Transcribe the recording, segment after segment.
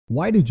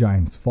Why do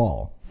giants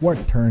fall?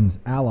 What turns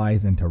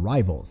allies into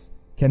rivals?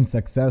 Can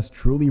success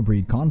truly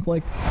breed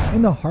conflict?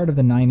 In the heart of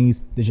the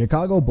 90s, the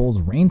Chicago Bulls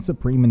reigned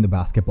supreme in the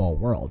basketball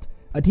world,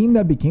 a team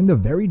that became the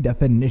very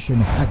definition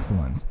of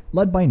excellence,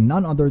 led by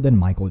none other than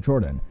Michael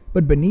Jordan.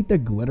 But beneath the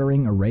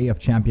glittering array of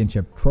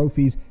championship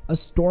trophies, a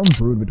storm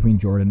brewed between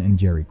Jordan and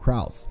Jerry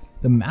Krause,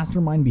 the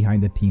mastermind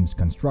behind the team's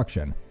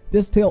construction.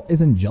 This tale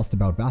isn't just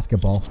about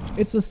basketball,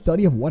 it's a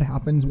study of what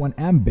happens when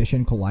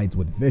ambition collides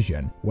with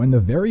vision, when the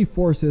very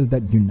forces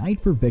that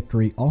unite for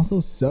victory also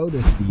sow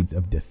the seeds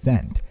of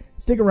dissent.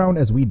 Stick around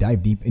as we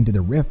dive deep into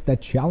the rift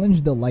that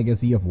challenged the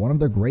legacy of one of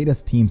the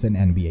greatest teams in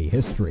NBA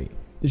history.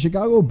 The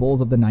Chicago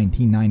Bulls of the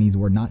 1990s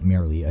were not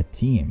merely a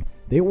team,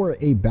 they were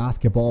a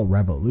basketball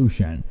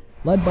revolution.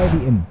 Led by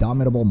the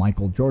indomitable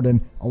Michael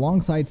Jordan,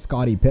 alongside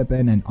Scottie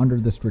Pippen and under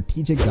the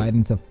strategic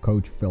guidance of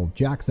coach Phil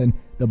Jackson,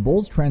 the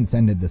Bulls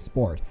transcended the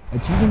sport,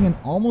 achieving an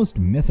almost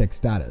mythic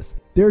status.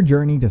 Their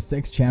journey to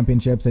 6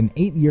 championships in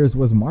 8 years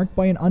was marked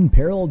by an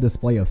unparalleled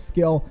display of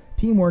skill,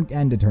 teamwork,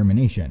 and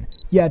determination.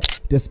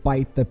 Yet,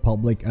 despite the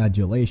public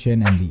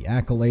adulation and the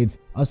accolades,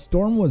 a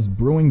storm was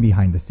brewing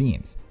behind the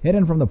scenes.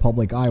 Hidden from the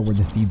public eye were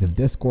the seeds of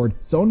discord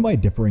sown by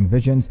differing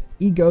visions,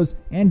 egos,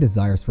 and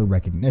desires for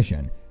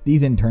recognition.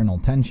 These internal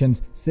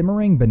tensions,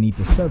 simmering beneath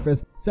the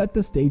surface, set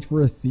the stage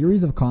for a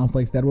series of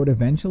conflicts that would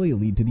eventually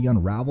lead to the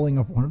unraveling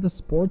of one of the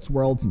sports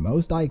world's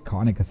most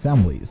iconic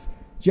assemblies.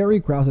 Jerry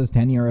Krause's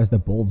tenure as the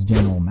Bulls'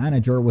 general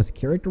manager was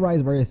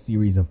characterized by a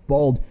series of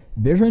bold,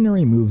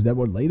 visionary moves that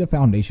would lay the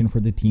foundation for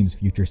the team's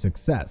future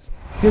success.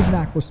 His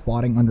knack for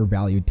spotting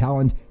undervalued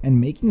talent and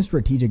making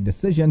strategic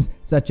decisions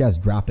such as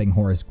drafting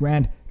Horace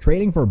Grant,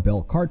 trading for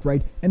Bill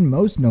Cartwright, and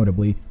most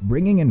notably,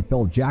 bringing in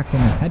Phil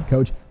Jackson as head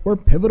coach were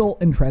pivotal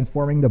in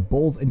transforming the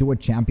Bulls into a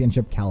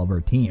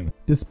championship-caliber team.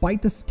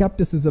 Despite the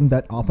skepticism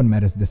that often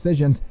met his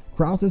decisions,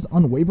 Krause's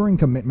unwavering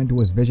commitment to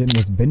his vision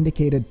was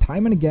vindicated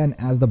time and again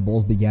as the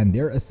Bulls began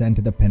their ascent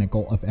to the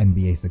pinnacle of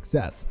NBA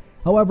success.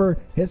 However,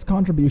 his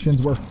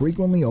contributions were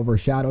frequently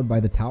overshadowed by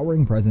the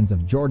towering presence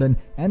of Jordan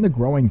and the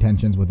growing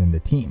tensions within the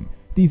team.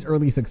 These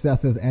early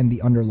successes and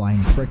the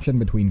underlying friction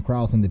between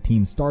Krause and the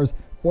team's stars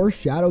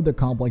foreshadowed the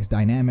complex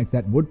dynamics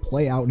that would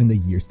play out in the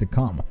years to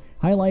come,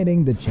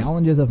 highlighting the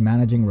challenges of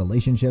managing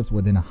relationships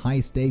within a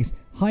high-stakes,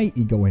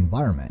 high-ego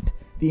environment.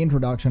 The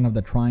introduction of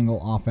the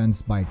triangle offense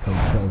by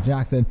coach Phil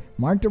Jackson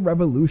marked a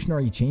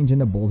revolutionary change in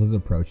the Bulls'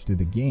 approach to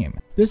the game.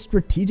 This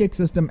strategic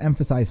system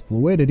emphasized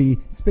fluidity,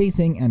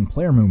 spacing, and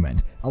player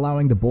movement,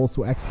 allowing the Bulls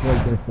to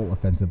exploit their full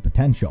offensive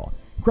potential.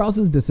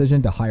 Krause's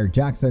decision to hire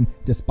Jackson,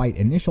 despite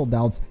initial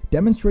doubts,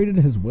 demonstrated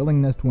his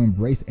willingness to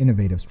embrace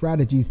innovative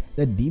strategies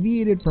that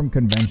deviated from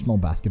conventional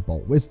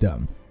basketball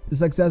wisdom. The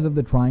success of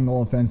the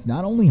triangle offense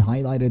not only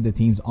highlighted the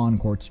team's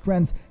on-court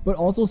strengths, but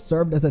also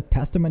served as a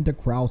testament to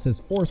Krause's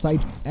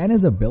foresight and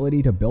his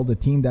ability to build a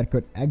team that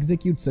could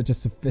execute such a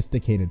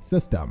sophisticated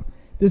system.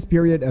 This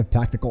period of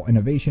tactical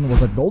innovation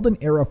was a golden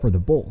era for the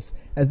Bulls,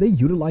 as they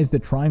utilized the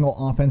triangle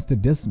offense to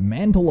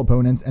dismantle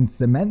opponents and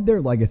cement their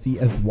legacy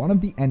as one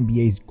of the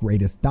NBA's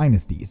greatest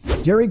dynasties.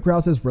 Jerry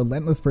Krause's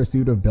relentless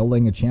pursuit of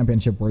building a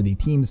championship-worthy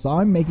team saw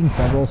him making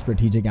several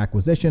strategic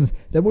acquisitions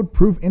that would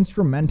prove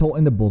instrumental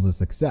in the Bulls'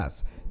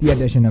 success. The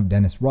addition of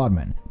Dennis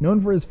Rodman,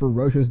 known for his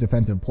ferocious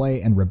defensive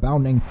play and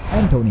rebounding,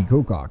 and Tony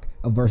Kukoc,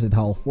 a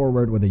versatile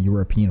forward with a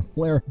European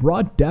flair,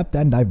 brought depth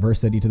and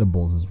diversity to the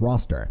Bulls'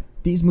 roster.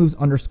 These moves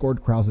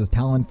underscored Krause's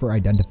talent for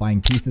identifying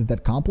pieces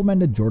that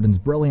complemented Jordan's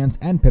brilliance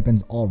and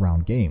Pippen's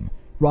all-round game.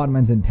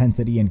 Rodman's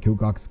intensity and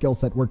Kukoc's skill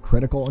set were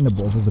critical in the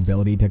Bulls'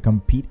 ability to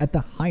compete at the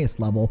highest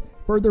level,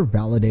 further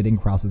validating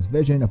Krause's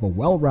vision of a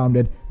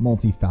well-rounded,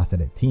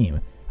 multifaceted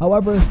team.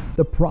 However,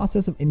 the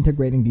process of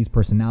integrating these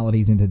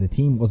personalities into the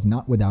team was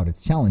not without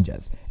its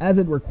challenges, as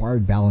it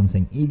required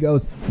balancing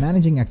egos,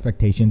 managing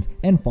expectations,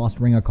 and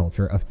fostering a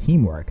culture of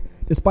teamwork.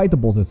 Despite the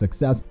Bulls'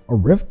 success, a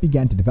rift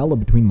began to develop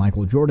between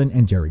Michael Jordan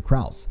and Jerry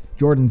Krause.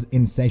 Jordan's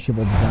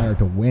insatiable desire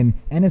to win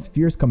and his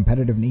fierce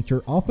competitive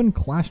nature often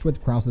clashed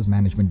with Krause's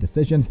management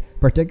decisions,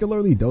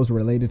 particularly those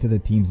related to the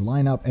team's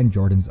lineup and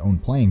Jordan's own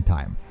playing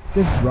time.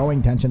 This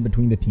growing tension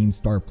between the team's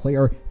star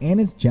player and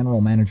his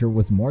general manager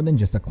was more than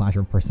just a clash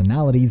of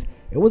personalities,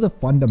 it was a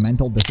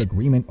fundamental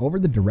disagreement over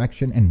the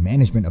direction and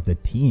management of the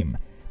team.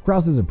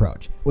 Krause's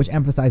approach, which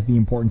emphasized the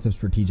importance of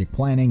strategic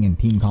planning and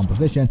team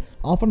composition,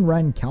 often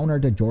ran counter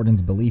to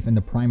Jordan's belief in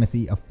the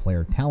primacy of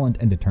player talent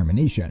and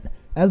determination.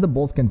 As the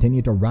Bulls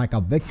continued to rack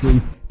up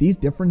victories, these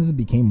differences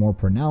became more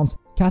pronounced,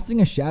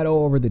 casting a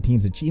shadow over the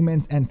team's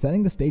achievements and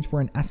setting the stage for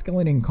an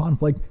escalating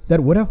conflict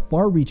that would have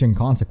far-reaching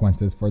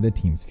consequences for the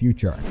team's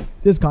future.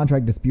 This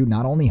contract dispute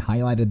not only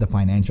highlighted the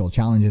financial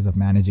challenges of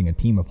managing a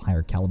team of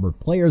higher-caliber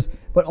players,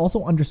 but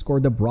also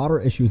underscored the broader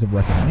issues of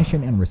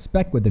recognition and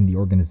respect within the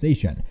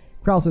organization.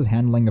 Krause's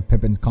handling of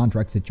Pippen's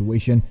contract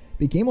situation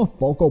became a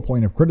focal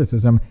point of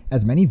criticism,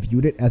 as many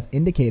viewed it as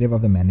indicative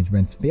of the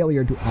management's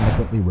failure to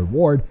adequately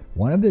reward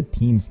one of the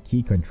team's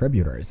key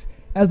contributors.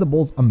 As the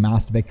Bulls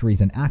amassed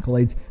victories and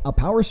accolades, a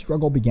power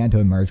struggle began to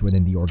emerge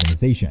within the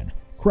organization.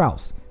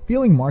 Krause,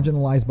 feeling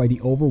marginalized by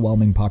the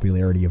overwhelming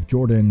popularity of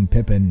Jordan,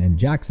 Pippen, and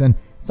Jackson,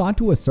 sought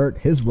to assert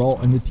his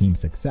role in the team's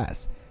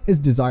success. His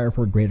desire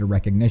for greater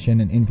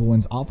recognition and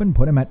influence often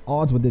put him at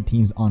odds with the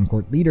team's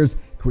on-court leaders,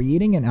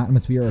 creating an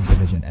atmosphere of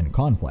division and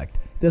conflict.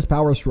 This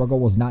power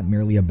struggle was not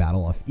merely a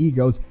battle of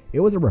egos,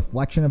 it was a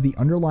reflection of the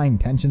underlying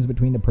tensions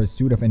between the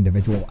pursuit of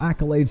individual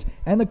accolades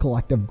and the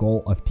collective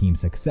goal of team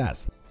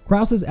success.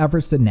 Krause's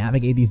efforts to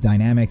navigate these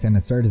dynamics and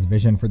assert his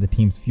vision for the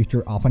team's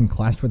future often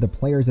clashed with the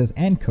players'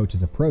 and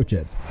coaches'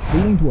 approaches,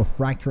 leading to a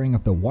fracturing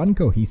of the one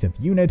cohesive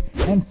unit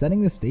and setting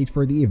the stage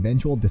for the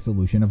eventual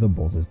dissolution of the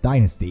Bulls'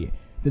 dynasty.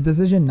 The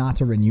decision not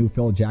to renew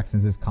Phil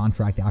Jackson's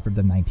contract after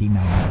the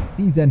 1998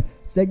 season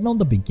signaled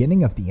the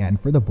beginning of the end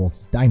for the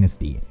Bulls'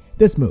 dynasty.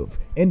 This move,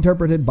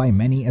 interpreted by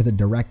many as a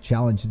direct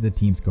challenge to the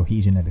team's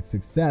cohesion and its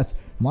success,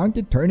 marked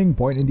a turning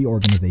point in the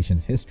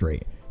organization's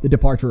history. The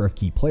departure of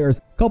key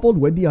players, coupled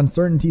with the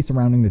uncertainty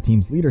surrounding the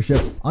team's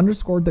leadership,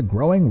 underscored the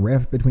growing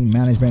rift between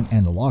management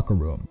and the locker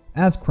room.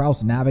 As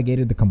Krause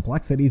navigated the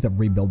complexities of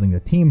rebuilding the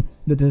team,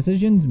 the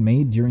decisions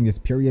made during this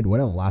period would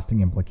have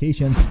lasting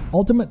implications,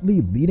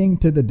 ultimately leading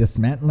to the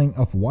dismantling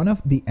of one of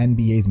the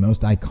NBA's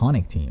most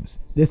iconic teams.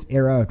 This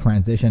era of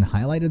transition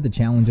highlighted the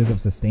challenges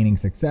of sustaining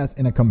success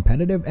in a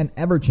competitive and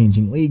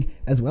ever-changing league,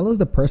 as well as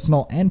the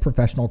personal and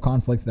professional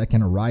conflicts that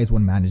can arise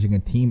when managing a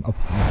team of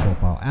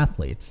high-profile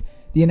athletes.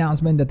 The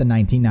announcement that the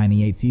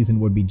 1998 season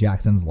would be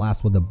Jackson's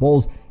last with the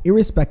Bulls,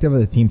 irrespective of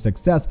the team's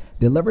success,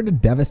 delivered a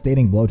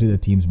devastating blow to the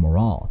team's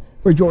morale.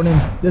 For Jordan,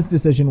 this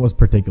decision was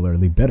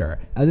particularly bitter,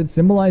 as it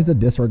symbolized a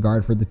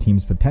disregard for the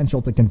team's potential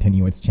to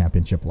continue its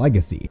championship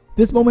legacy.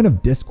 This moment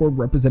of discord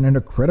represented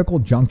a critical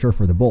juncture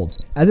for the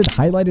Bulls, as it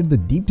highlighted the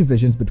deep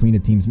divisions between the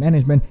team's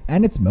management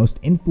and its most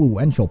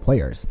influential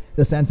players.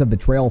 The sense of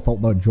betrayal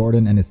felt by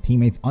Jordan and his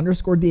teammates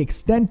underscored the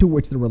extent to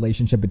which the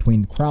relationship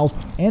between Krause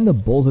and the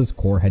Bulls'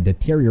 core had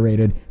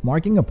deteriorated,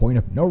 marking a point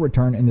of no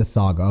return in the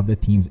saga of the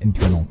team's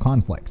internal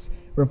conflicts.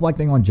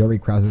 Reflecting on Jerry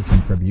Krause's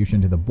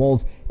contribution to the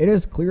Bulls, it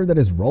is clear that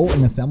his role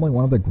in assembling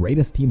one of the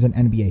greatest teams in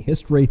NBA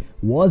history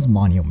was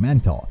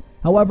monumental.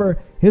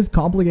 However, his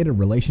complicated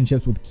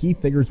relationships with key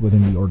figures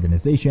within the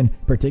organization,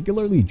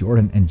 particularly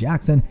Jordan and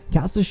Jackson,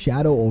 cast a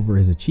shadow over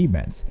his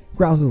achievements.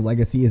 Krause's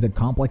legacy is a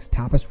complex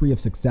tapestry of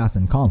success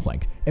and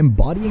conflict,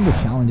 embodying the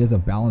challenges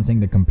of balancing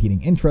the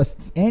competing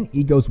interests and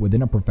egos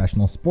within a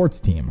professional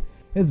sports team.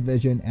 His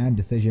vision and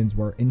decisions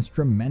were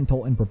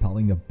instrumental in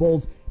propelling the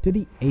Bulls to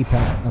the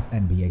apex of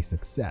NBA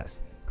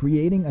success,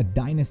 creating a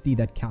dynasty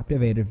that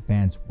captivated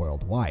fans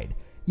worldwide.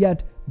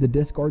 Yet, the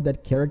discord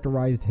that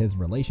characterized his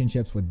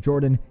relationships with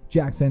Jordan,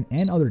 Jackson,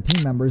 and other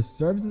team members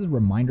serves as a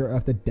reminder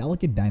of the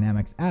delicate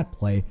dynamics at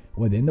play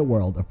within the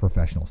world of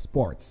professional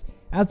sports.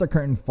 As the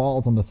curtain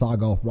falls on the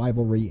saga of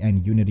rivalry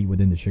and unity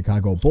within the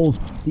Chicago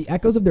Bulls, the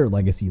echoes of their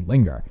legacy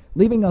linger,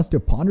 leaving us to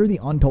ponder the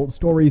untold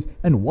stories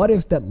and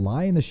what-ifs that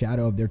lie in the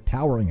shadow of their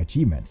towering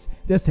achievements.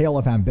 This tale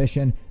of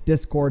ambition,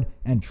 discord,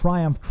 and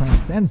triumph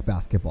transcends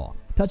basketball,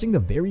 touching the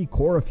very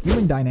core of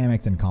human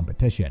dynamics and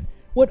competition.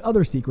 What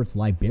other secrets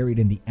lie buried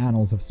in the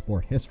annals of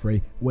sport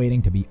history,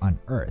 waiting to be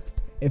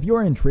unearthed? If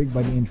you're intrigued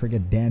by the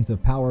intricate dance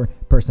of power,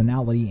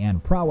 personality,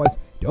 and prowess,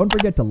 don't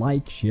forget to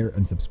like, share,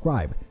 and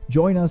subscribe.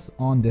 Join us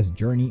on this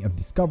journey of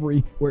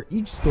discovery where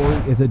each story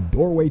is a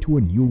doorway to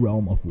a new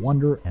realm of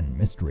wonder and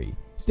mystery.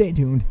 Stay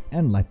tuned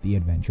and let the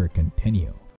adventure continue.